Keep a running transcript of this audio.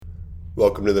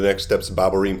Welcome to the Next Steps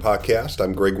Bible Reading Podcast.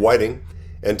 I'm Greg Whiting,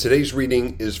 and today's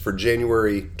reading is for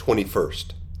January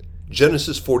 21st.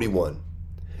 Genesis 41.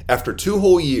 After 2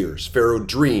 whole years, Pharaoh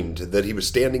dreamed that he was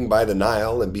standing by the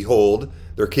Nile, and behold,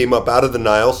 there came up out of the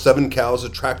Nile 7 cows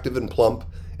attractive and plump,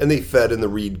 and they fed in the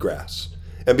reed grass.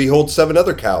 And behold, 7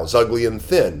 other cows, ugly and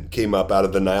thin, came up out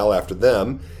of the Nile after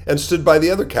them, and stood by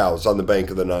the other cows on the bank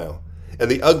of the Nile.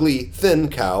 And the ugly, thin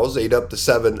cows ate up the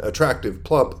 7 attractive,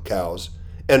 plump cows.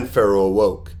 And Pharaoh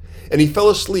awoke, and he fell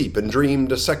asleep and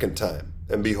dreamed a second time.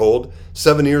 And behold,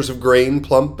 7 ears of grain,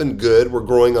 plump and good, were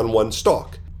growing on one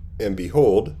stalk. And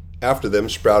behold, after them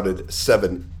sprouted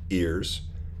 7 ears,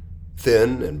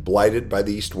 thin and blighted by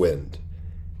the east wind.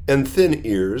 And thin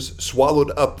ears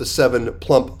swallowed up the 7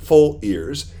 plump, full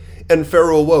ears. And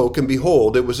Pharaoh awoke, and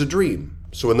behold, it was a dream.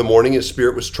 So in the morning his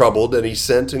spirit was troubled, and he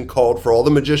sent and called for all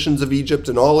the magicians of Egypt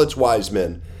and all its wise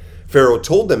men. Pharaoh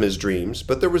told them his dreams,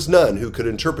 but there was none who could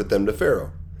interpret them to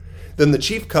Pharaoh. Then the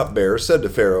chief cupbearer said to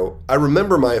Pharaoh, I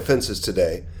remember my offenses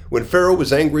today, when Pharaoh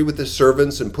was angry with his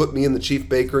servants and put me and the chief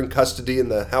baker in custody in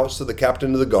the house of the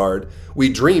captain of the guard. We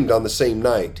dreamed on the same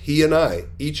night, he and I,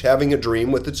 each having a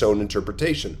dream with its own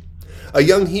interpretation. A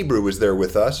young Hebrew was there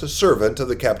with us, a servant of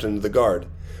the captain of the guard.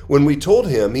 When we told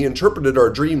him, he interpreted our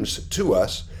dreams to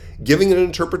us, giving an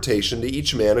interpretation to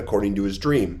each man according to his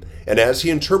dream. And as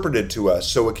he interpreted to us,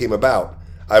 so it came about.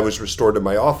 I was restored to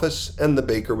my office, and the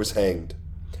baker was hanged.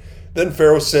 Then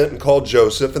Pharaoh sent and called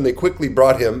Joseph, and they quickly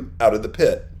brought him out of the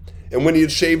pit. And when he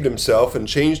had shaved himself and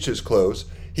changed his clothes,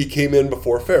 he came in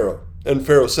before Pharaoh. And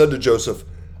Pharaoh said to Joseph,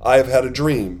 I have had a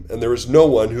dream, and there is no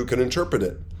one who can interpret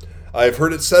it. I have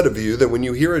heard it said of you that when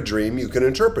you hear a dream, you can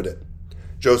interpret it.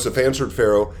 Joseph answered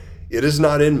Pharaoh, It is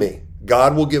not in me.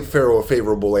 God will give Pharaoh a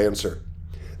favorable answer.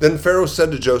 Then Pharaoh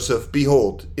said to Joseph,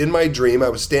 Behold, in my dream I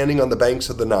was standing on the banks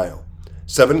of the Nile.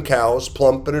 7 cows,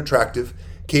 plump and attractive,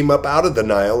 came up out of the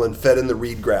Nile and fed in the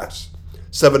reed grass.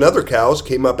 7 other cows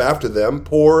came up after them,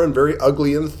 poor and very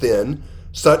ugly and thin,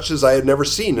 such as I had never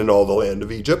seen in all the land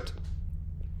of Egypt.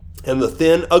 And the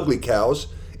thin, ugly cows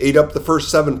ate up the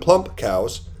first 7 plump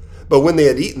cows, but when they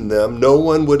had eaten them, no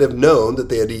one would have known that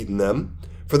they had eaten them,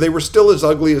 for they were still as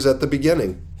ugly as at the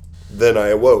beginning. Then I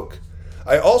awoke.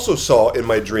 I also saw in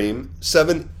my dream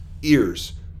 7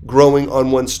 ears growing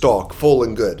on one stalk, full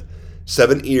and good.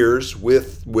 7 ears,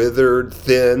 withered,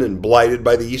 thin, and blighted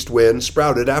by the east wind,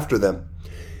 sprouted after them.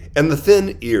 And the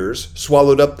thin ears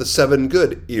swallowed up the 7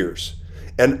 good ears.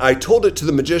 And I told it to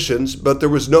the magicians, but there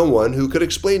was no one who could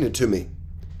explain it to me.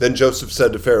 Then Joseph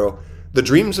said to Pharaoh, The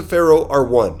dreams of Pharaoh are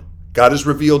one. God has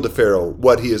revealed to Pharaoh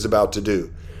what he is about to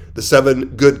do. The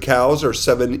 7 good cows are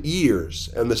 7 years,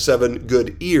 and the 7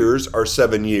 good ears are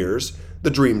 7 years. The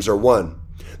dreams are one.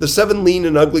 The 7 lean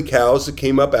and ugly cows that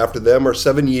came up after them are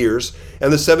 7 years,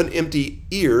 and the 7 empty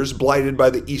ears blighted by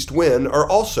the east wind are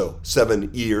also 7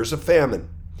 years of famine.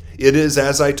 It is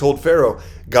as I told Pharaoh.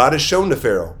 God has shown to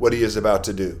Pharaoh what he is about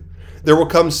to do. There will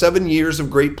come 7 years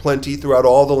of great plenty throughout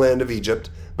all the land of Egypt,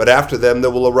 but after them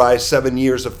there will arise 7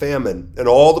 years of famine, and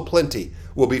all the plenty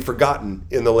will be forgotten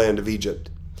in the land of Egypt.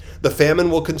 The famine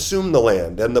will consume the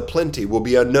land, and the plenty will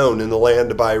be unknown in the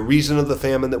land by reason of the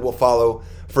famine that will follow,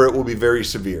 for it will be very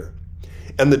severe.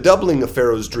 And the doubling of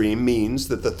Pharaoh's dream means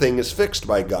that the thing is fixed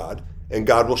by God, and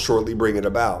God will shortly bring it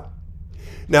about.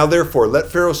 Now therefore,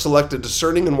 let Pharaoh select a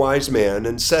discerning and wise man,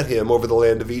 and set him over the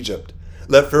land of Egypt.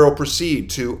 Let Pharaoh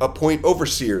proceed to appoint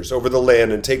overseers over the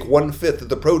land, and take 1/5 of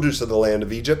the produce of the land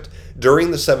of Egypt during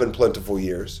the 7 plentiful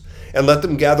years. And let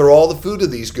them gather all the food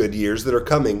of these good years that are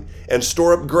coming, and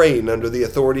store up grain under the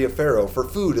authority of Pharaoh for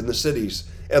food in the cities,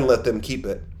 and let them keep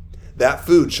it. That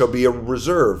food shall be a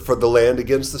reserve for the land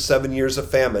against the 7 years of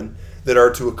famine that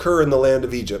are to occur in the land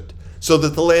of Egypt, so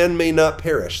that the land may not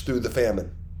perish through the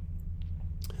famine.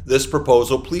 This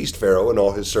proposal pleased Pharaoh and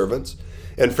all his servants.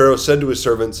 And Pharaoh said to his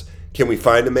servants, Can we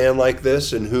find a man like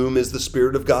this, in whom is the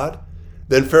Spirit of God?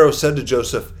 Then Pharaoh said to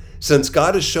Joseph, Since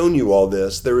God has shown you all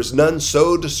this, there is none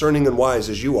so discerning and wise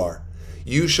as you are.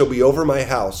 You shall be over my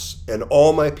house, and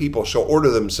all my people shall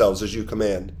order themselves as you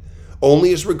command.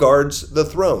 Only as regards the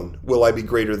throne will I be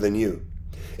greater than you.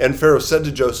 And Pharaoh said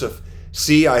to Joseph,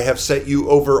 See, I have set you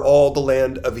over all the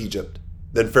land of Egypt.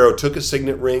 Then Pharaoh took a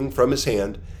signet ring from his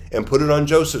hand, and put it on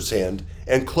Joseph's hand,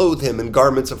 and clothed him in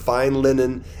garments of fine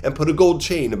linen, and put a gold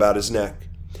chain about his neck.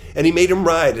 And he made him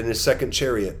ride in his 2nd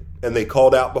chariot, and they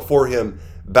called out before him,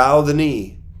 Bow the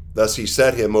knee. Thus he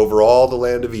set him over all the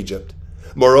land of Egypt.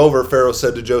 Moreover, Pharaoh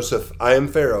said to Joseph, I am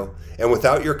Pharaoh, and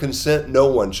without your consent no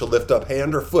one shall lift up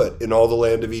hand or foot in all the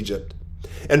land of Egypt.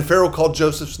 And Pharaoh called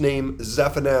Joseph's name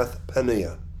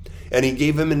Zaphenath-Paneah, and he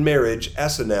gave him in marriage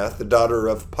Asenath, the daughter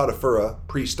of Potiphera,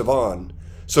 priest of On.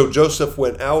 So Joseph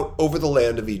went out over the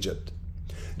land of Egypt.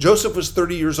 Joseph was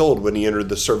 30 years old when he entered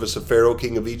the service of Pharaoh,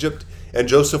 king of Egypt, and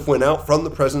Joseph went out from the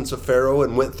presence of Pharaoh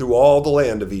and went through all the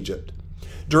land of Egypt.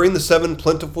 During the 7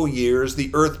 plentiful years,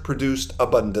 the earth produced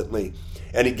abundantly,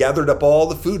 and he gathered up all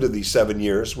the food of these 7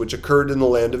 years, which occurred in the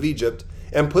land of Egypt,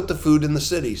 and put the food in the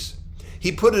cities.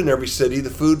 He put in every city the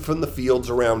food from the fields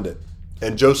around it.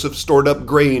 And Joseph stored up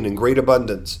grain in great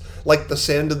abundance, like the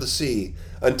sand of the sea,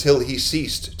 until he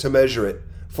ceased to measure it,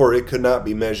 for it could not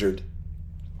be measured.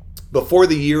 Before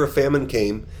the year of famine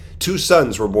came, 2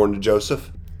 sons were born to Joseph.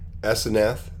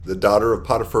 Asenath, the daughter of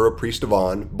Potiphar, priest of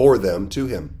On, bore them to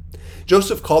him.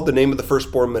 Joseph called the name of the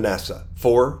firstborn Manasseh,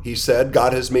 for, he said,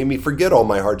 God has made me forget all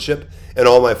my hardship and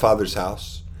all my father's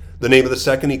house. The name of the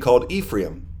second he called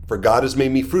Ephraim, for God has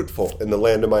made me fruitful in the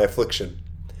land of my affliction.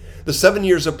 The 7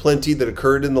 years of plenty that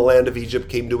occurred in the land of Egypt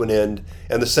came to an end,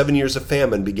 and the 7 years of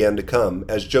famine began to come,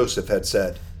 as Joseph had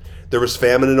said. There was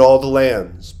famine in all the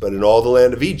lands, but in all the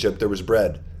land of Egypt there was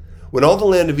bread. When all the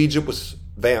land of Egypt was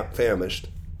famished,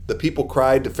 the people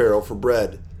cried to Pharaoh for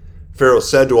bread. Pharaoh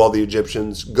said to all the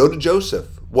Egyptians, "Go to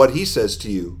Joseph. What he says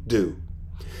to you, do."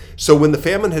 So when the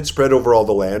famine had spread over all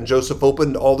the land, Joseph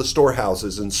opened all the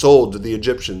storehouses and sold to the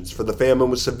Egyptians, for the famine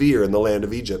was severe in the land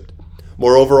of Egypt.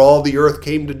 Moreover, all the earth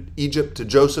came to Egypt to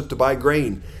Joseph to buy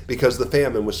grain, because the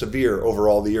famine was severe over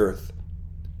all the earth.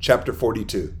 Chapter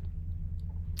 42.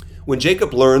 When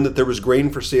Jacob learned that there was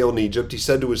grain for sale in Egypt, he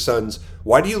said to his sons,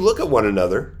 "Why do you look at one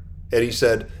another?" And he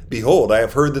said, "Behold, I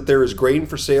have heard that there is grain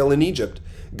for sale in Egypt.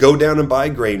 Go down and buy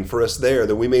grain for us there,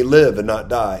 that we may live and not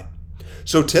die."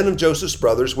 So 10 of Joseph's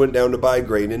brothers went down to buy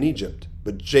grain in Egypt.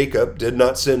 But Jacob did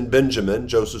not send Benjamin,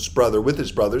 Joseph's brother, with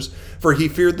his brothers, for he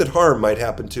feared that harm might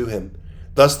happen to him.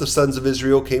 Thus the sons of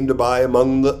Israel came to buy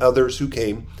among the others who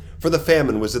came, for the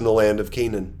famine was in the land of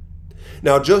Canaan.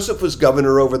 Now Joseph was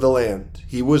governor over the land.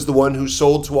 He was the one who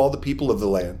sold to all the people of the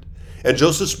land. And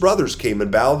Joseph's brothers came and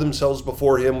bowed themselves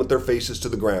before him with their faces to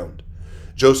the ground.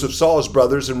 Joseph saw his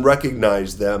brothers and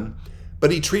recognized them,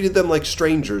 but he treated them like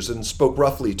strangers and spoke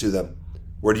roughly to them.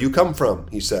 "Where do you come from?"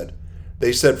 he said.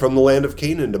 They said, "From the land of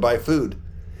Canaan to buy food."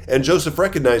 And Joseph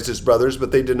recognized his brothers,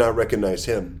 but they did not recognize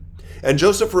him. And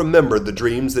Joseph remembered the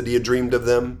dreams that he had dreamed of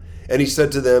them, and he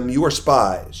said to them, "You are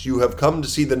spies. You have come to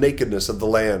see the nakedness of the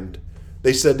land."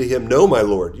 They said to him, "No, my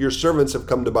lord, your servants have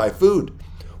come to buy food.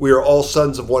 We are all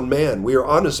sons of one man. We are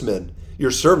honest men. Your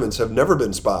servants have never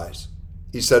been spies."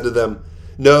 He said to them,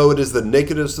 "No, it is the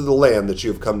nakedness of the land that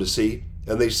you have come to see."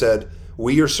 And they said,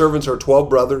 "We, your servants, are 12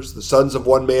 brothers, the sons of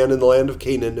one man in the land of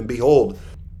Canaan, and behold,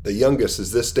 the youngest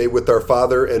is this day with our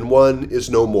father, and one is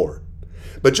no more."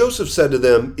 But Joseph said to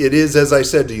them, "It is as I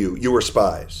said to you, you are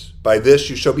spies. By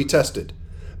this you shall be tested.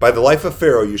 By the life of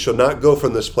Pharaoh you shall not go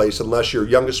from this place unless your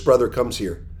youngest brother comes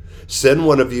here. Send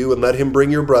one of you and let him bring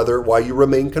your brother while you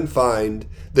remain confined,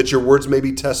 that your words may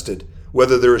be tested,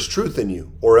 whether there is truth in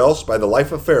you, or else by the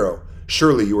life of Pharaoh,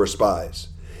 surely you are spies."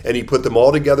 And he put them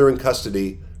all together in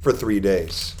custody for 3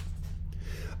 days.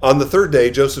 On the 3rd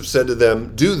day Joseph said to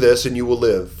them, "Do this and you will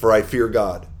live, for I fear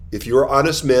God. If you are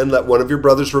honest men, let one of your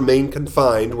brothers remain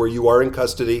confined where you are in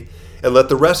custody, and let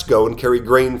the rest go and carry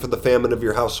grain for the famine of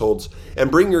your households, and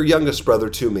bring your youngest brother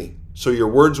to me. So your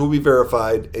words will be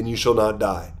verified, and you shall not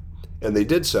die." And they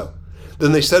did so.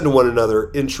 Then they said to one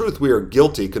another, "In truth we are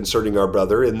guilty concerning our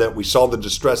brother, in that we saw the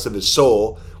distress of his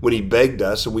soul when he begged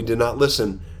us, and we did not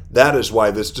listen. That is why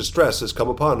this distress has come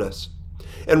upon us."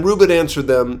 And Reuben answered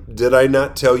them, "Did I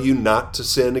not tell you not to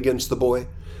sin against the boy?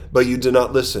 But you did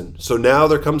not listen. So now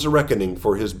there comes a reckoning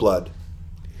for his blood."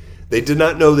 They did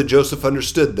not know that Joseph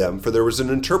understood them, for there was an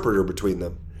interpreter between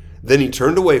them. Then he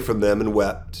turned away from them and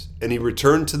wept, and he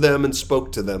returned to them and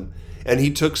spoke to them. And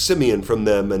he took Simeon from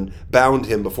them and bound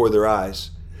him before their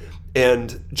eyes.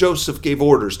 And Joseph gave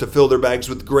orders to fill their bags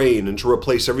with grain, and to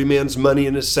replace every man's money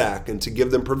in his sack, and to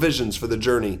give them provisions for the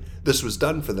journey. This was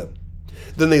done for them.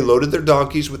 Then they loaded their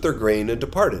donkeys with their grain and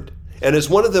departed. And as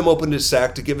one of them opened his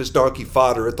sack to give his donkey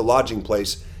fodder at the lodging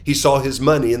place, he saw his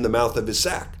money in the mouth of his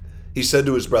sack. He said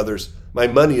to his brothers, "My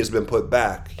money has been put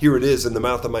back. Here it is in the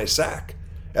mouth of my sack."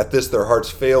 At this their hearts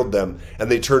failed them,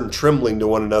 and they turned trembling to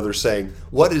one another, saying,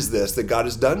 "What is this that God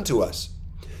has done to us?"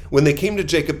 When they came to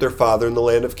Jacob their father in the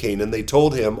land of Canaan, they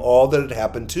told him all that had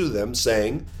happened to them,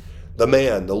 saying, "The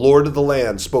man, the lord of the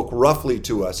land, spoke roughly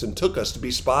to us and took us to be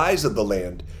spies of the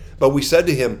land. But we said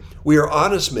to him, 'We are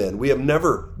honest men. We have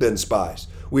never been spies.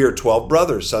 We are 12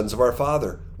 brothers, sons of our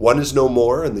father. One is no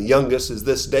more, and the youngest is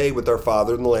this day with our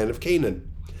father in the land of Canaan.'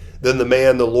 Then the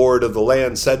man, the lord of the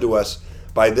land, said to us,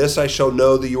 'By this I shall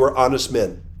know that you are honest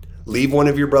men. Leave one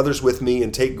of your brothers with me,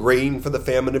 and take grain for the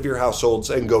famine of your households,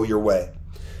 and go your way.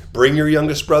 Bring your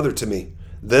youngest brother to me.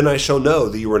 Then I shall know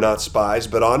that you are not spies,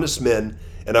 but honest men,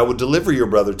 and I will deliver your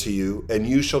brother to you, and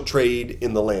you shall trade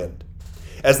in the land.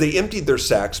 As they emptied their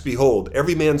sacks, behold,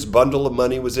 every man's bundle of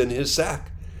money was in his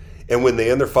sack. And when they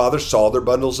and their father saw their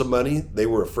bundles of money, they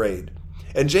were afraid.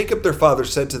 And Jacob their father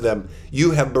said to them,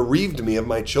 You have bereaved me of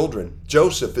my children.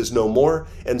 Joseph is no more,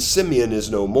 and Simeon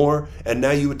is no more, and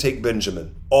now you would take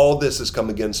Benjamin. All this has come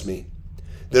against me.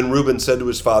 Then Reuben said to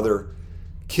his father,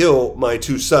 Kill my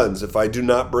 2 sons if I do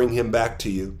not bring him back to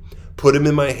you. Put him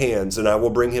in my hands, and I will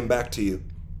bring him back to you.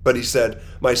 But he said,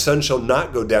 My son shall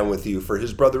not go down with you, for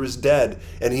his brother is dead,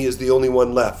 and he is the only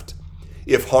one left.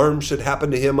 If harm should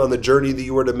happen to him on the journey that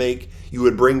you are to make, you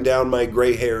would bring down my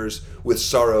gray hairs with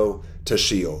sorrow to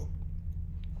Sheol.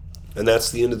 And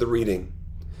that's the end of the reading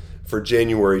for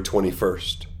January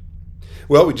 21st.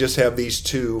 Well, we just have these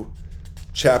 2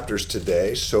 chapters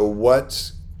today, so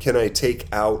what can I take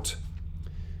out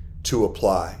to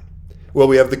apply? Well,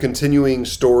 we have the continuing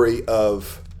story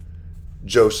of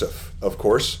Joseph, of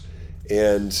course,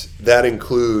 and that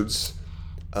includes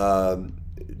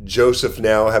Joseph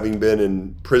now having been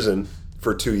in prison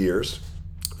for 2 years,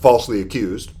 falsely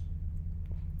accused,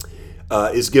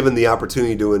 is given the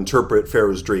opportunity to interpret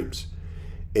Pharaoh's dreams.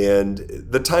 And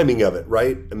the timing of it,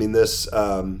 right? I mean, this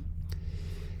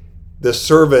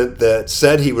servant that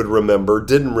said he would remember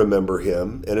didn't remember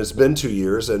him, and it's been 2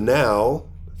 years, and now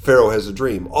Pharaoh has a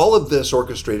dream. All of this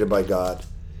orchestrated by God.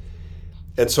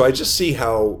 And so I just see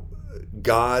how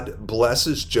God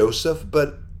blesses Joseph,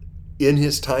 but in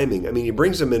his timing. I mean, he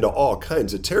brings him into all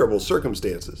kinds of terrible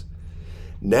circumstances.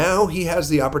 Now he has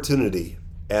the opportunity,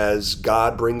 as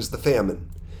God brings the famine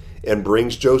and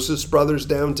brings Joseph's brothers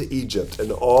down to Egypt,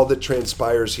 and all that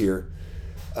transpires here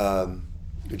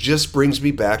just brings me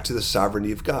back to the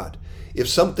sovereignty of God. If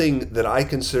something that I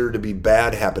consider to be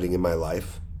bad happening in my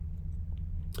life,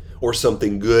 or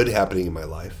something good happening in my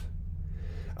life,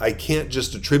 I can't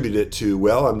just attribute it to,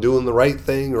 well, I'm doing the right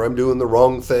thing, or I'm doing the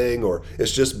wrong thing, or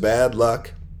it's just bad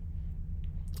luck.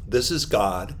 This is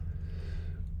God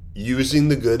using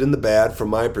the good and the bad from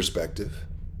my perspective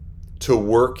to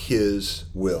work his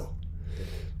will.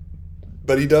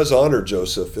 But he does honor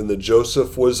Joseph, in that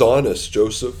Joseph was honest.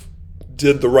 Joseph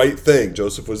did the right thing.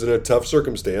 Joseph was in a tough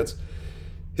circumstance.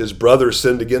 His brother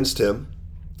sinned against him.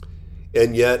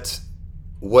 And yet,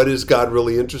 what is God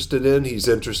really interested in? He's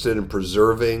interested in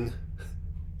preserving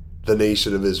the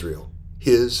nation of Israel,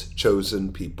 his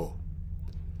chosen people.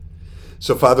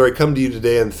 So, Father, I come to you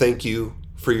today and thank you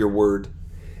for your word.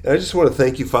 And I just want to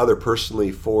thank you, Father,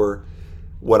 personally, for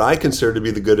what I consider to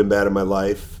be the good and bad in my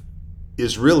life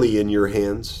is really in your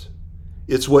hands.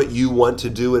 It's what you want to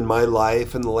do in my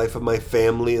life, and the life of my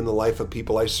family, and the life of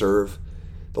people I serve,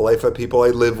 the life of people I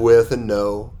live with and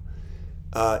know.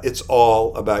 It's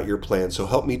all about your plan. So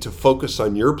help me to focus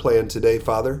on your plan today,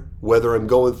 Father. Whether I'm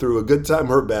going through a good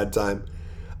time or a bad time,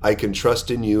 I can trust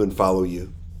in you and follow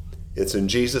you. It's in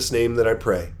Jesus' name that I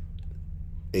pray.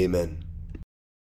 Amen.